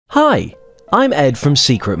Hi, I'm Ed from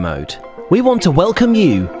Secret Mode. We want to welcome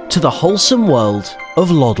you to the wholesome world of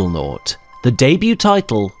Loddlenaut, the debut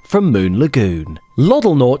title from Moon Lagoon.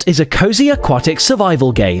 Loddlenaut is a cozy aquatic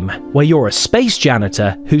survival game where you're a space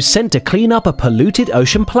janitor who's sent to clean up a polluted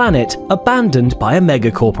ocean planet abandoned by a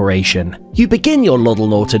megacorporation. You begin your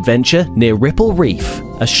Loddlenaut adventure near Ripple Reef,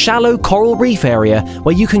 a shallow coral reef area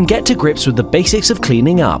where you can get to grips with the basics of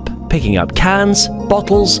cleaning up, picking up cans,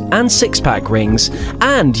 bottles, and six-pack rings,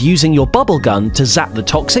 and using your bubble gun to zap the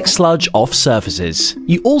toxic sludge off surfaces.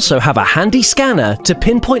 You also have a handy scanner to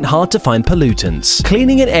pinpoint hard-to-find pollutants.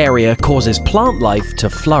 Cleaning an area causes plant life to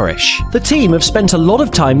flourish. The team have spent a lot of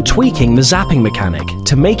time tweaking the zapping mechanic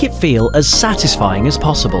to make it feel as satisfying as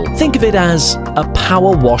possible. Think of it as a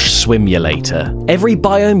power wash simulator. Every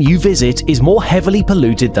biome you visit is more heavily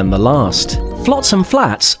polluted than the last. Flotsam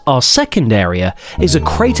Flats, our second area, is a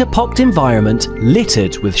crater-pocked environment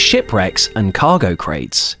littered with shipwrecks and cargo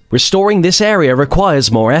crates. Restoring this area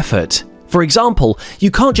requires more effort. For example, you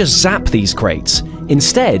can't just zap these crates.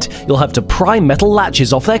 Instead, you'll have to pry metal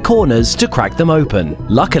latches off their corners to crack them open.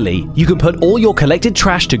 Luckily, you can put all your collected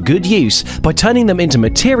trash to good use by turning them into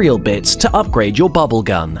material bits to upgrade your bubble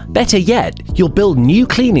gun. Better yet, you'll build new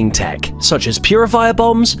cleaning tech, such as purifier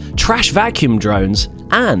bombs, trash vacuum drones,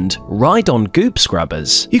 and ride-on goop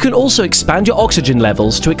scrubbers. You can also expand your oxygen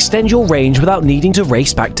levels to extend your range without needing to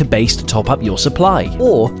race back to base to top up your supply.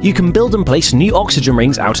 Or you can build and place new oxygen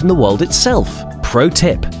rings out in the world itself. Pro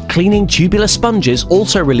tip: cleaning tubular sponges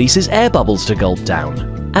also releases air bubbles to gulp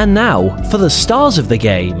down. And now, for the stars of the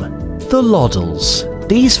game, the Loddles.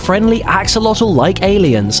 These friendly axolotl-like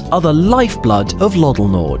aliens are the lifeblood of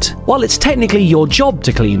Loddlenaut. While it's technically your job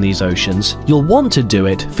to clean these oceans, you'll want to do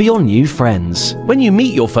it for your new friends. When you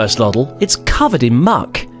meet your first Loddle, it's covered in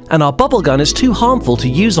muck, and our bubble gun is too harmful to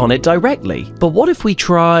use on it directly. But what if we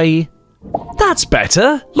try... That's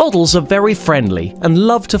better! Loddles are very friendly and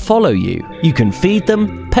love to follow you. You can feed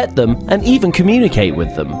them, pet them, and even communicate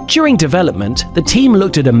with them. During development, the team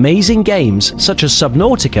looked at amazing games such as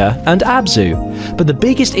Subnautica and Abzu, but the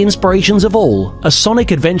biggest inspirations of all are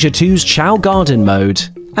Sonic Adventure 2's Chow Garden mode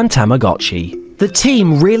and Tamagotchi. The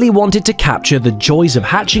team really wanted to capture the joys of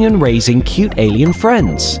hatching and raising cute alien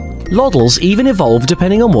friends. Loddles even evolve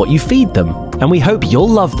depending on what you feed them, and we hope you'll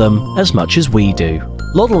love them as much as we do.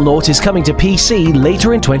 Loddlenaut is coming to PC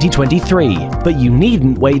later in 2023, but you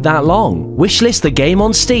needn't wait that long. Wishlist the game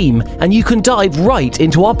on Steam, and you can dive right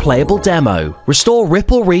into our playable demo. Restore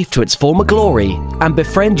Ripple Reef to its former glory, and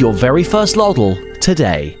befriend your very first Loddle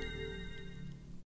today.